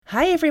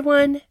Hi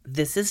everyone,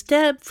 this is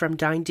Deb from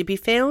Dying to Be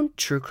Found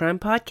True Crime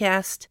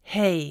Podcast.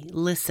 Hey,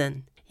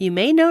 listen, you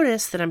may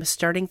notice that I'm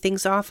starting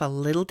things off a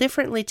little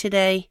differently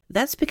today.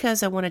 That's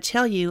because I want to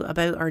tell you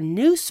about our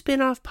new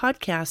spin-off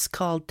podcast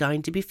called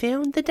Dying to Be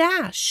Found The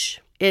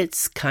Dash.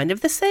 It's kind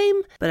of the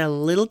same, but a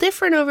little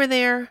different over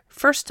there.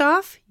 First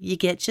off, you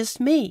get just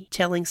me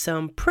telling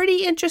some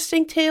pretty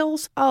interesting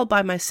tales all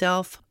by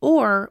myself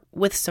or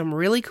with some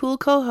really cool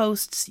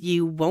co-hosts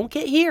you won't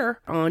get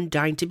here on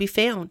Dying to Be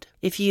Found.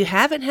 If you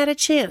haven't had a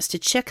chance to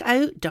check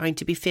out Dying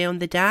to Be Found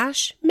The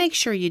Dash, make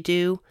sure you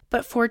do.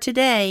 But for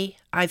today,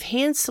 I've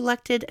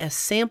hand-selected a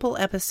sample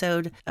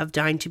episode of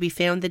Dying to Be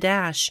Found The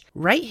Dash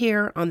right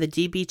here on the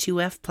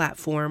DB2F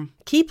platform.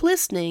 Keep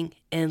listening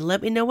and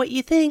let me know what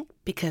you think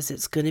because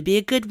it's going to be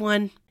a good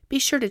one. Be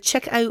sure to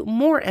check out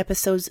more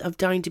episodes of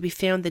Dying to Be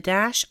Found The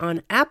Dash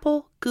on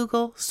Apple,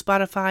 Google,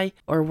 Spotify,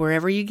 or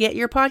wherever you get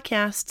your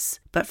podcasts.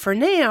 But for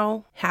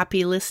now,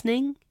 happy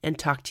listening and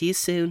talk to you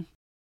soon.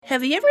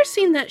 Have you ever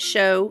seen that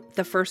show,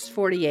 The First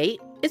 48?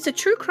 It's a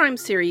true crime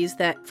series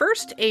that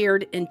first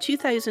aired in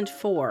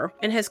 2004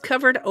 and has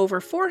covered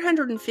over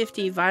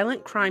 450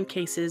 violent crime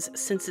cases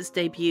since its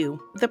debut.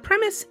 The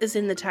premise is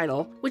in the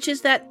title, which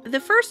is that the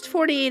first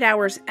 48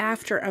 hours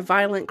after a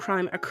violent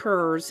crime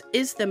occurs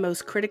is the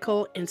most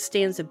critical and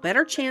stands a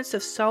better chance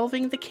of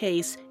solving the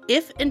case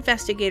if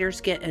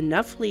investigators get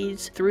enough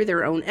leads through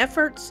their own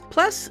efforts,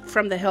 plus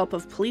from the help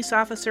of police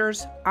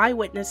officers,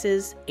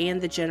 eyewitnesses,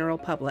 and the general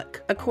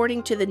public.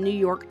 According to the New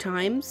York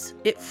Times,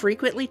 it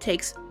frequently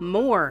takes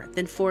more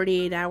than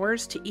 48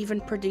 hours to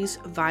even produce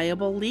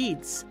viable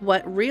leads.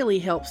 What really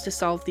helps to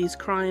solve these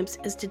crimes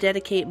is to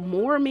dedicate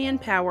more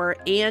manpower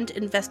and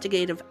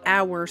investigative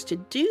hours to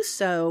do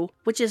so,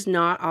 which is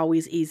not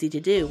always easy to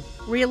do.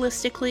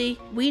 Realistically,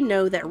 we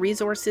know that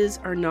resources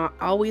are not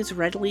always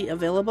readily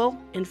available.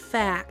 In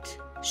fact,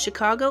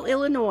 Chicago,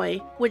 Illinois,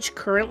 which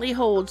currently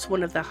holds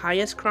one of the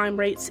highest crime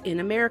rates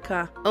in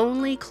America,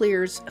 only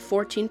clears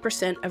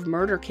 14% of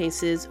murder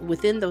cases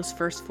within those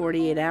first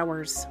 48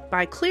 hours.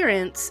 By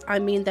clearance, I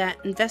mean that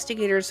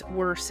investigators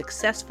were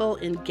successful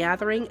in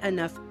gathering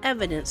enough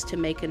evidence to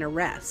make an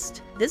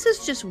arrest. This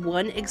is just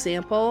one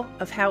example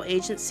of how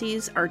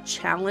agencies are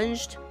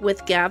challenged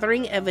with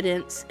gathering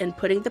evidence and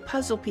putting the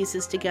puzzle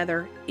pieces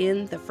together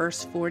in the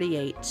first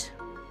 48.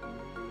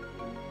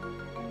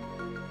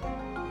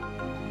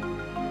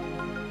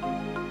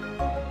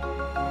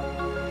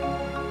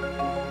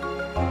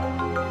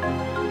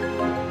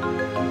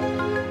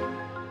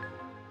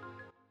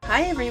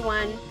 Hi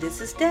everyone,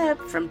 this is Deb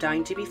from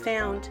Dying to Be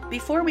Found.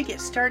 Before we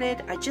get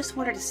started, I just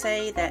wanted to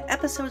say that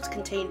episodes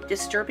contain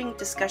disturbing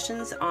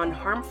discussions on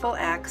harmful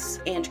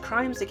acts and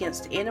crimes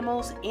against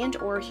animals and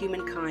or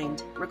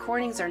humankind.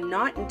 Recordings are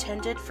not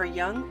intended for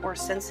young or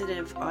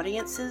sensitive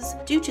audiences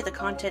due to the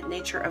content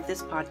nature of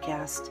this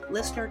podcast.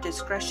 Listener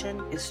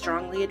discretion is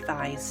strongly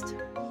advised.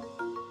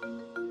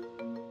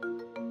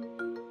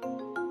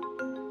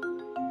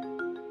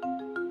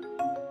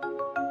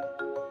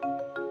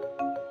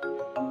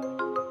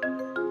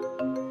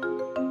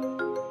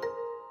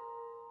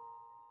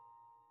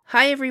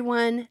 Hi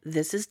everyone,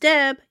 this is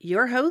Deb,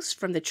 your host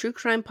from the True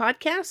Crime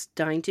Podcast,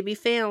 Dying to Be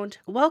Found.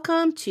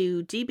 Welcome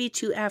to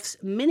DB2F's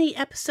mini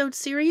episode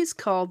series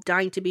called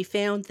Dying to Be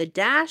Found The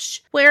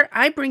Dash, where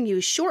I bring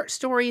you short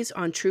stories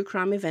on true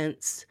crime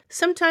events.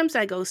 Sometimes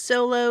I go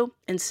solo,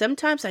 and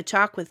sometimes I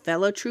talk with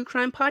fellow true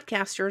crime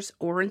podcasters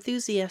or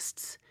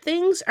enthusiasts.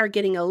 Things are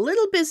getting a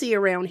little busy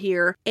around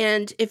here,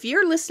 and if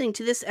you're listening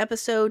to this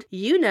episode,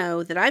 you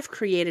know that I've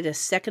created a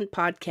second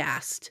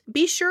podcast.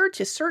 Be sure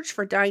to search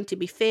for Dying to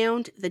Be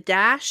Found, The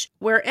Dash,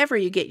 wherever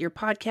you get your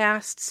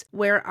podcasts,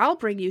 where I'll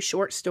bring you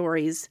short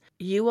stories.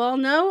 You all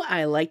know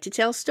I like to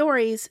tell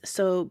stories,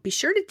 so be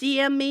sure to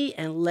DM me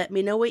and let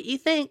me know what you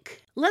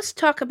think. Let's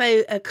talk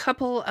about a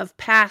couple of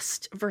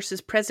past versus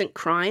present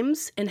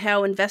crimes and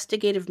how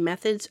investigative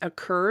methods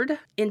occurred.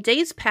 In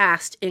days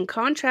past, in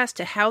contrast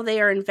to how they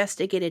are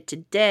investigated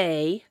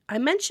today, I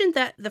mentioned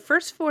that the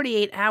first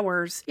 48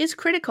 hours is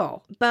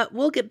critical, but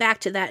we'll get back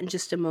to that in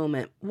just a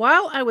moment.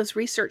 While I was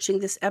researching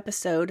this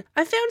episode,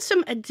 I found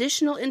some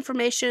additional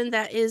information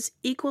that is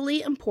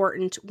equally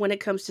important when it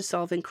comes to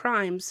solving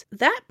crimes.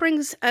 That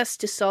brings us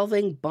to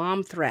solving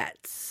bomb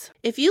threats.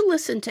 If you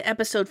listen to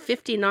episode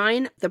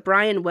 59, the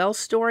Brian Wells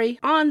story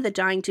on the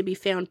Dying to Be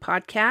Found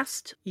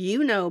podcast,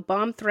 you know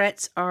bomb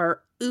threats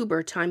are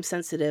uber time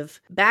sensitive.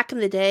 Back in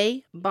the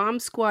day, bomb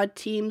squad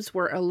teams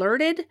were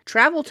alerted,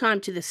 travel time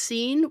to the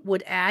scene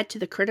would add to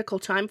the critical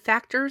time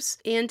factors,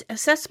 and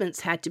assessments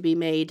had to be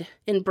made.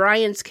 In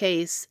Brian's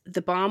case,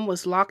 the bomb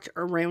was locked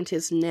around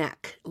his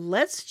neck.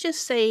 Let's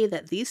just say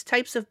that these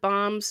types of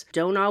bombs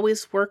don't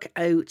always work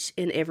out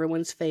in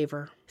everyone's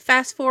favor.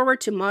 Fast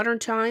forward to modern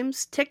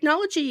times,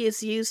 technology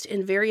is used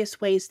in various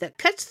ways that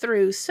cuts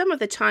through some of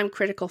the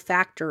time-critical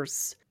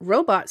factors.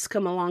 Robots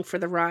come along for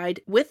the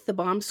ride with the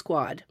bomb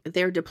squad.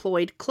 They're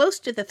deployed close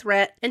to the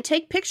threat and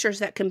take pictures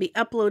that can be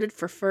uploaded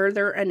for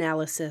further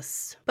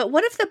analysis. But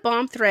what if the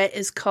bomb threat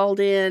is called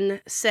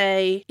in,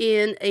 say,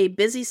 in a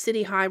busy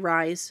city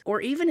high-rise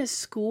or even a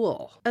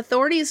school?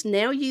 Authorities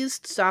now use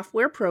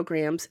software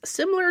programs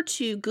similar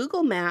to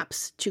Google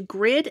Maps to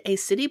grid a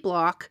city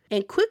block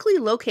and quickly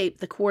locate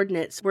the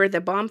coordinates where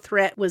the bomb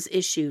threat was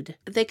issued.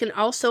 They can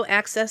also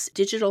access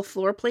digital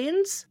floor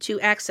plans to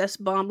access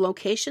bomb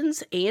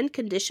locations and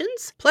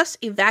conditions, plus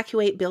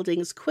evacuate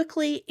buildings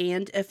quickly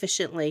and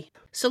efficiently.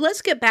 So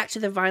let's get back to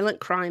the violent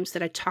crimes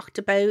that I talked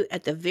about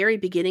at the very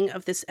beginning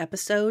of this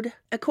episode.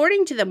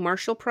 According to the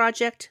Marshall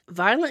Project,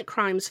 violent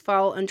crimes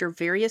fall under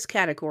various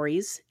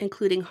categories,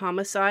 including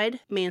homicide,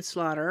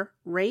 manslaughter,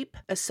 rape,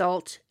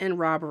 assault, and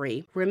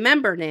robbery.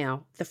 Remember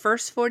now, the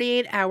first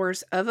 48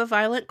 hours of a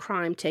violent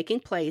crime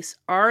taking place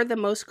are the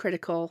most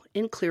critical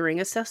in clearing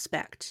a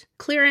suspect.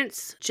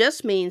 Clearance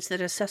just means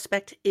that a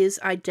suspect is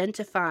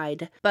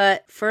identified,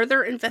 but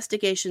further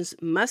investigations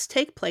must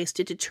take place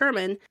to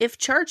determine if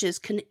charges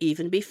can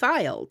even be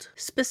filed.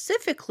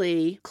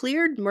 Specifically,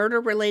 cleared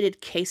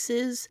murder-related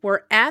cases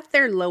were at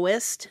their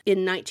lowest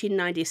in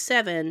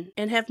 1997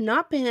 and have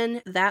not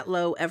been that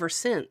low ever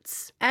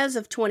since. As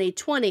of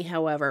 2020,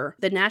 however,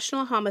 the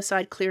national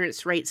homicide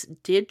clearance rates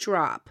did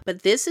drop,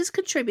 but this is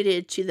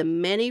contributed to the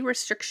many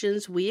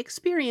restrictions we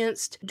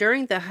experienced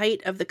during the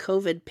height of the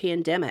COVID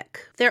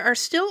pandemic. There are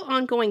still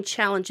ongoing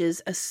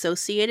challenges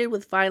associated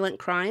with violent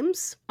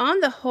crimes. On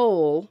the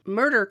whole,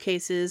 murder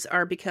cases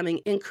are becoming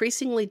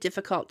increasingly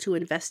difficult to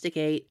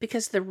investigate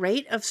because the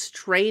rate of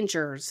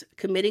strangers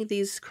committing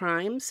these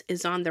crimes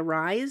is on the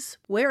rise,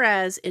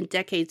 whereas in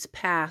decades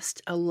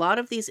past, a lot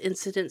of these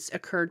incidents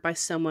occurred by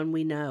someone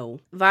we know.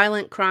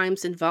 Violent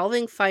crimes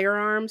involving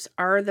firearms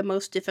are the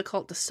most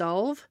difficult to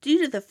solve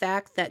due to the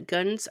fact that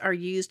guns are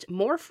used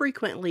more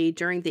frequently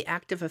during the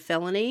act of a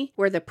felony,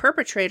 where the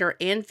perpetrator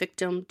and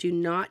victim do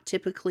not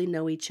typically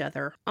know each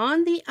other.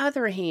 On the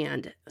other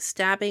hand,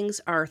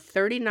 stabbings are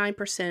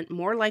 39%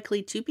 more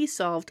likely to be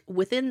solved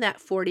within that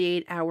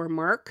 48-hour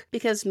mark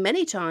because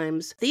many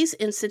times these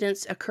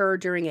incidents occur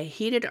during a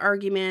heated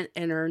argument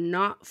and are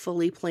not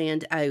fully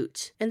planned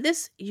out. And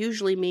this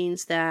usually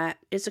means that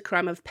it's a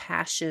crime of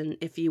passion,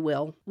 if you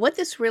will. What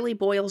this really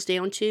boils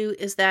down to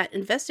is that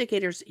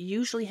investigators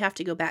usually have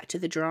to go back to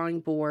the drawing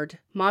board.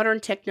 Modern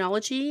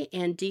technology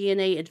and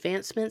DNA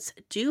advancements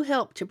do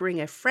help to bring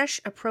a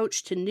fresh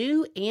approach to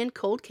new and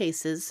cold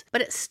cases,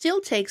 but it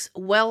still takes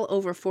well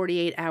over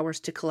 48 hours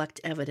to collect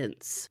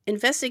evidence.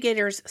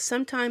 Investigators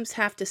sometimes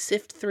have to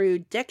sift through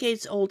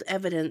decades-old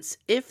evidence,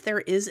 if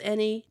there is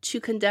any, to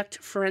conduct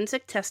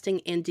forensic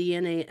testing and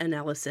DNA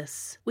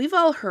analysis. We've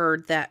all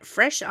heard that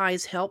fresh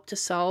eyes help to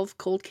solve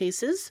cold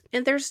cases,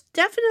 and there's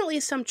definitely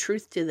some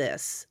truth to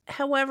this.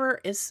 However,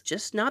 it's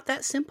just not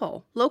that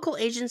simple. Local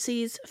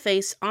agencies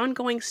face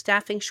ongoing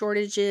staffing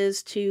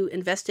shortages to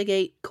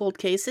investigate cold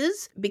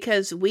cases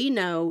because we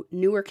know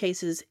newer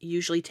cases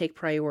usually take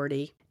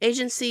priority.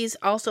 Agencies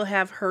also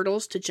have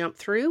hurdles to jump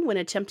through when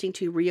attempting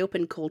to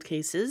reopen cold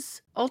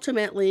cases.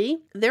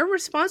 Ultimately, they're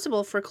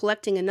responsible for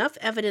collecting enough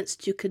evidence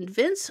to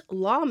convince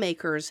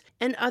lawmakers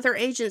and other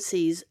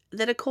agencies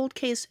that a cold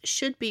case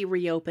should be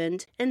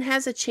reopened and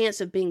has a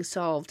chance of being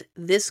solved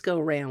this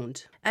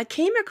go-round. I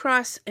came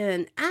across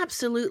an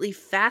absolutely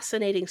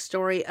fascinating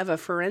story of a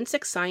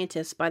forensic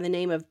scientist by the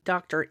name of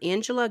Dr.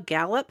 Angela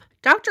Gallup.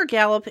 Dr.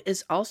 Gallup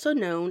is also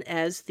known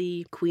as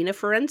the Queen of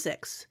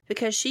Forensics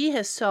because she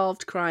has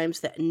solved crimes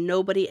that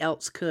nobody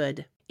else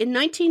could. In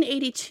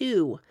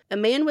 1982, a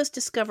man was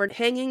discovered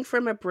hanging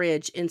from a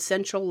bridge in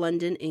central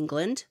London,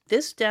 England.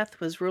 This death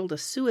was ruled a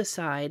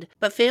suicide,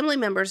 but family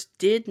members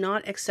did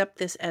not accept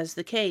this as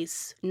the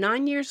case.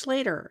 9 years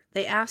later,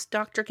 they asked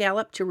Dr.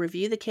 Gallup to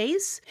review the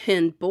case,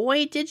 and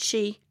boy did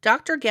she.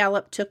 Dr.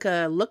 Gallup took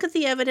a look at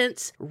the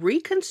evidence,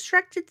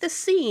 reconstructed the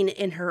scene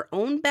in her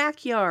own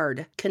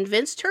backyard,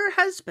 convinced her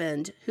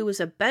husband, who was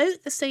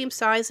about the same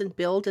size and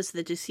build as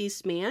the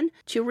deceased man,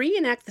 to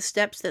reenact the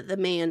steps that the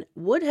man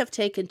would have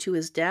taken to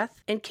his death,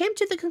 and came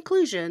to the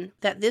conclusion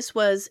that this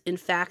was, in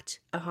fact,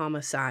 a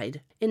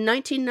homicide. In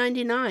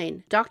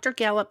 1999, Dr.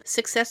 Gallup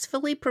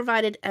successfully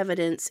provided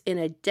evidence in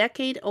a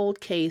decade-old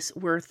case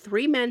where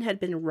 3 men had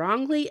been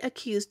wrongly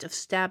accused of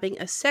stabbing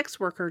a sex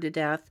worker to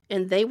death,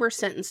 and they were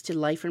sentenced to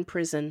life in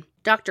prison.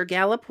 Dr.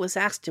 Gallup was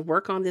asked to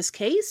work on this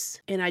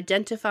case and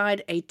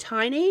identified a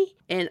tiny,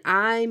 and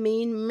I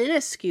mean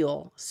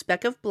minuscule,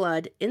 speck of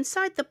blood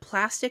inside the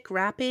plastic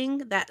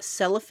wrapping, that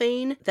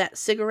cellophane that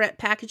cigarette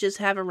packages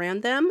have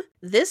around them.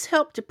 This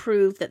helped to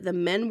prove that the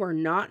men were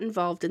not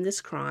involved in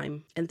this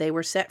crime, and they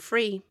were set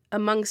free.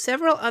 Among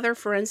several other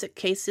forensic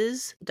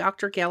cases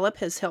Dr. Gallup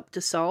has helped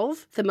to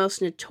solve, the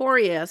most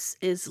notorious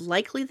is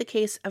likely the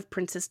case of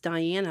Princess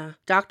Diana.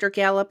 Dr.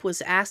 Gallup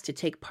was asked to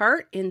take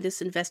part in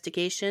this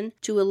investigation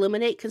to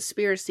eliminate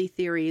conspiracy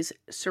theories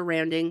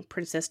surrounding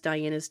Princess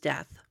Diana's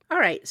death. All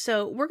right,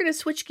 so we're going to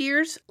switch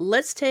gears.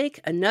 Let's take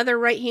another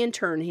right-hand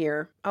turn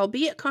here.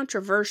 Albeit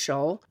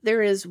controversial,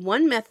 there is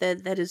one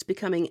method that is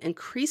becoming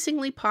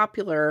increasingly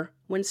popular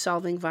when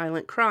solving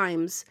violent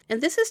crimes,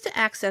 and this is to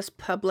access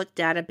public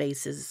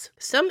databases.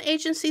 Some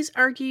agencies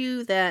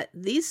argue that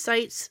these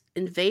sites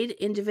invade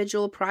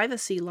individual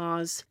privacy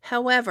laws.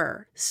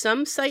 However,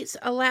 some sites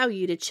allow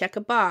you to check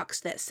a box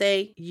that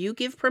say you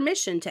give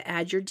permission to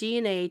add your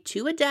DNA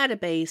to a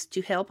database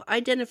to help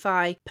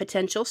identify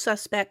potential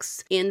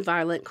suspects in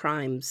violent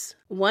crimes.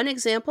 One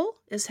example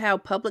is how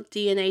public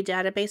DNA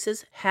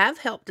databases have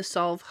helped to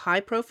solve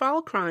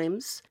high-profile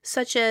crimes,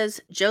 such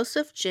as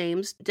Joseph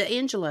James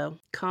DeAngelo,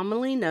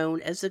 commonly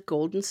known as the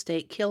Golden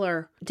State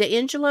Killer.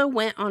 DeAngelo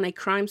went on a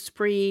crime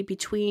spree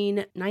between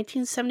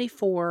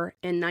 1974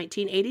 and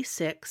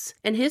 1986,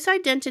 and his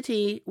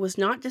identity was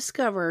not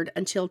discovered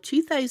until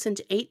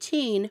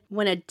 2018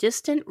 when a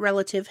distant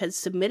relative had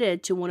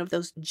submitted to one of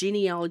those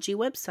genealogy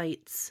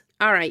websites.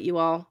 All right, you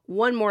all,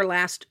 one more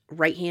last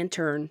right-hand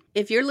turn.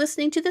 If you're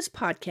listening to this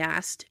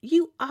podcast,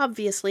 you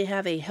obviously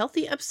have a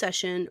healthy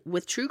obsession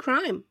with true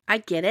crime. I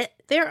get it.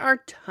 There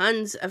are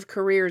tons of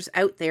careers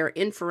out there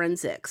in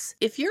forensics.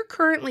 If you're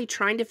currently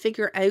trying to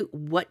figure out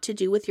what to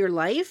do with your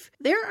life,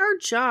 there are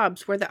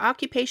jobs where the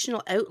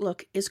occupational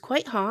outlook is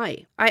quite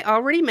high. I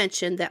already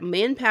mentioned that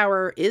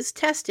manpower is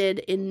tested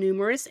in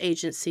numerous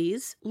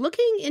agencies.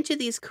 Looking into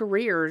these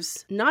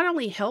careers not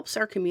only helps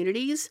our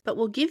communities, but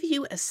will give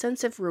you a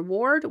sense of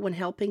reward when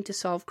helping to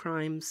solve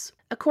crimes.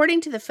 According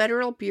to the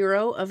Federal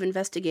Bureau of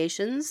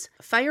Investigations,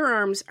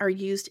 firearms are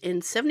used in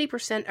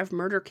 70% of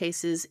murder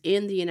cases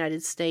in the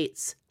United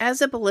States.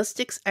 As a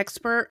ballistics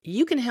expert,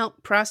 you can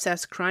help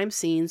process crime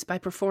scenes by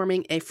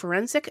performing a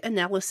forensic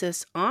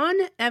analysis on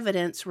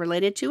evidence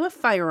related to a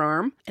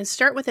firearm and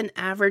start with an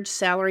average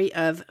salary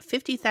of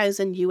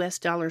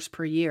 $50,000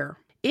 per year.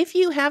 If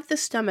you have the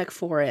stomach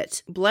for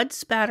it, blood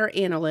spatter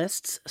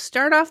analysts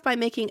start off by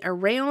making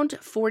around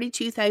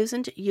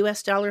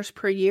 $42,000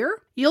 per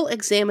year. You'll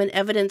examine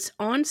evidence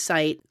on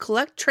site,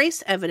 collect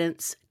trace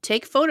evidence,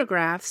 take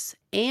photographs,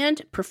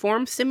 and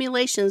perform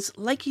simulations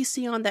like you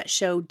see on that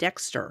show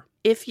Dexter.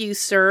 If you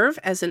serve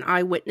as an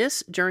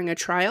eyewitness during a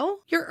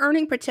trial, your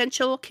earning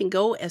potential can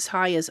go as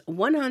high as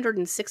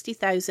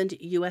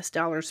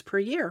 $160,000 per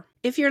year.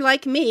 If you're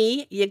like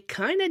me, you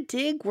kind of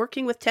dig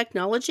working with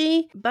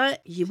technology,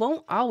 but you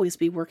won't always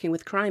be working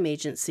with crime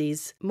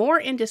agencies. More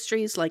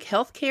industries like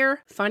healthcare,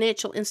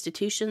 financial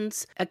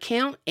institutions,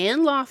 account,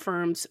 and law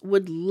firms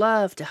would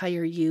love to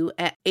hire you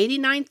at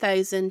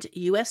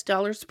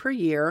 $89,000 per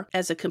year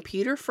as a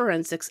computer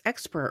forensics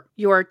expert.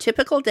 Your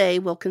typical day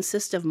will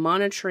consist of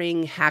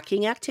monitoring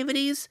hacking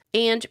activities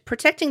and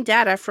protecting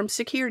data from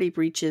security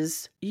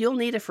breaches. You'll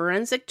need a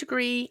forensic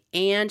degree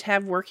and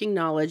have working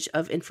knowledge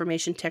of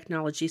information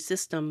technology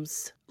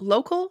systems.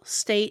 Local,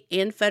 state,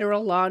 and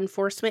federal law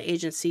enforcement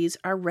agencies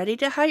are ready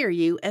to hire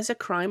you as a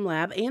crime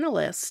lab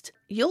analyst.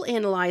 You'll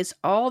analyze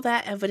all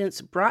that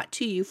evidence brought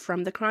to you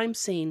from the crime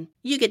scene.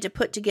 You get to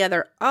put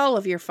together all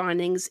of your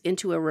findings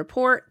into a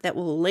report that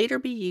will later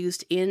be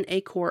used in a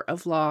court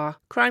of law.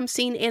 Crime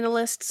scene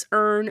analysts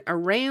earn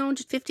around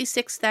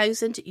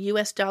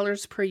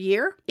 $56,000 per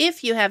year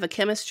if you have a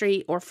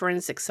chemistry or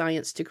forensic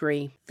science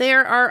degree.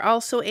 There are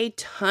also a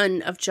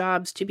ton of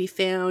jobs to be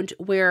found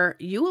where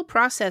you will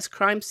process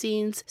crime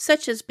scenes,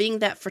 such as being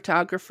that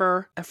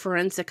photographer, a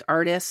forensic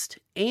artist,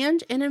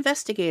 and an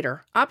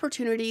investigator.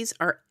 Opportunities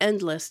are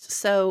endless,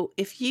 so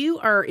if you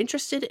are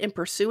interested in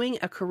pursuing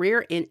a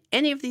career in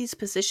any of these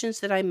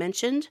positions that I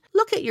mentioned,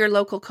 look at your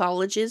local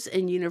colleges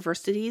and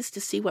universities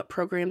to see what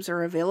programs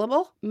are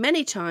available.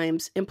 Many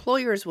times,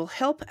 employers will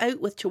help out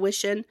with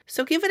tuition,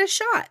 so give it a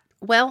shot.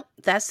 Well,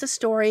 that's the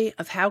story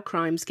of how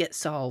crimes get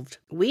solved.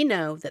 We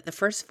know that the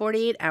first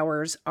 48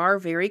 hours are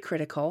very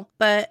critical,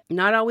 but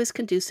not always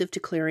conducive to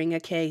clearing a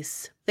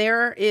case.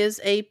 There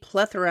is a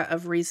plethora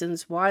of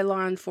reasons why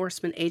law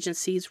enforcement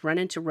agencies run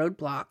into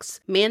roadblocks.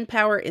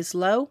 Manpower is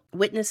low,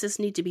 witnesses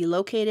need to be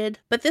located,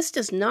 but this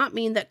does not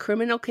mean that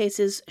criminal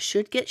cases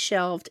should get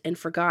shelved and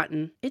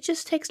forgotten. It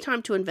just takes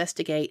time to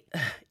investigate.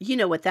 You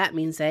know what that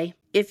means, eh?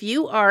 If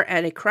you are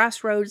at a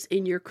crossroads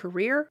in your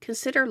career,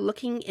 consider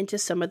looking into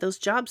some of those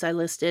jobs I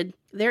listed.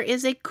 There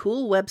is a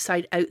cool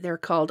website out there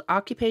called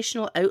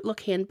Occupational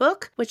Outlook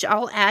Handbook, which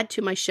I'll add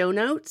to my show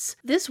notes.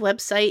 This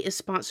website is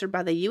sponsored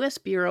by the U.S.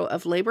 Bureau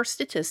of Labor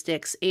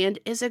Statistics and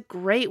is a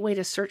great way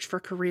to search for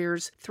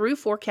careers through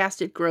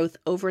forecasted growth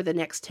over the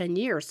next 10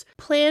 years.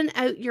 Plan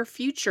out your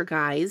future,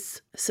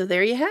 guys. So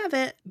there you have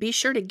it. Be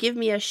sure to give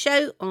me a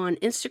shout on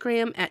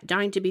Instagram at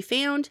Dying to Be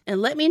Found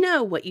and let me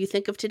know what you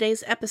think of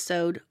today's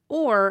episode,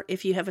 or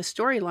if you have a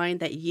storyline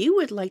that you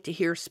would like to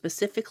hear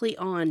specifically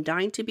on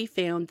Dying to Be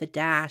Found, The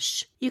Dash.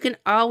 Dash. You can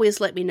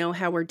always let me know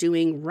how we're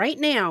doing right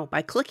now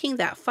by clicking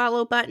that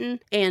follow button,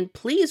 and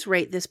please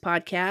rate this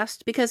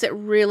podcast because it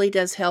really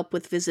does help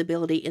with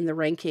visibility in the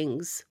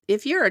rankings.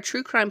 If you're a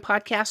true crime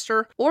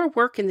podcaster or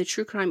work in the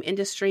true crime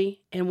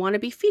industry and want to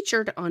be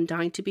featured on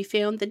Dying to be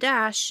Found The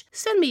Dash,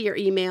 send me your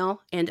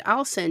email and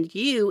I'll send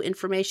you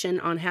information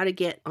on how to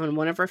get on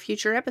one of our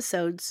future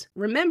episodes.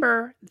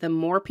 Remember, the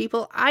more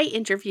people I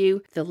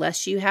interview, the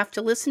less you have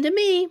to listen to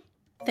me.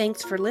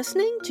 Thanks for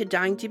listening to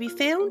Dying to be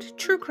Found,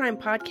 True Crime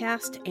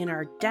Podcast and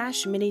our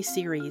Dash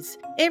mini-series.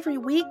 Every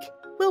week,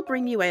 we'll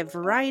bring you a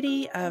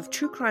variety of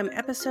true crime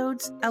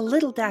episodes, a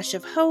little dash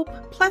of hope,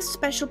 plus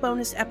special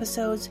bonus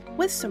episodes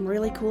with some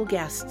really cool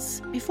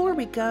guests. Before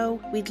we go,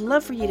 we'd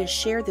love for you to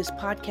share this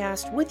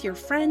podcast with your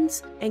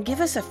friends and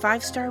give us a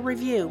 5-star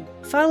review.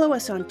 Follow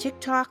us on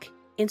TikTok,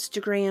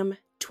 Instagram,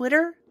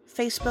 Twitter,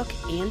 Facebook,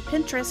 and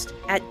Pinterest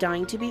at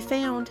Dying to be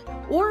Found,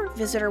 or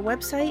visit our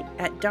website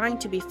at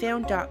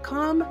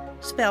dyingtobefound.com,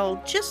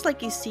 spelled just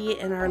like you see it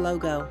in our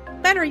logo.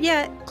 Better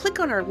yet, click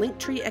on our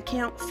Linktree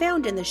account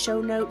found in the show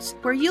notes,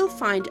 where you'll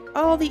find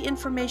all the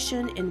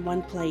information in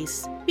one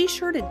place. Be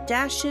sure to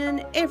dash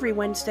in every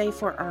Wednesday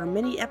for our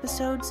mini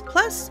episodes,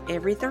 plus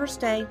every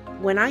Thursday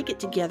when I get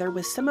together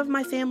with some of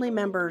my family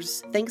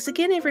members. Thanks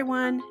again,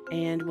 everyone,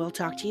 and we'll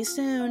talk to you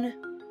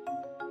soon.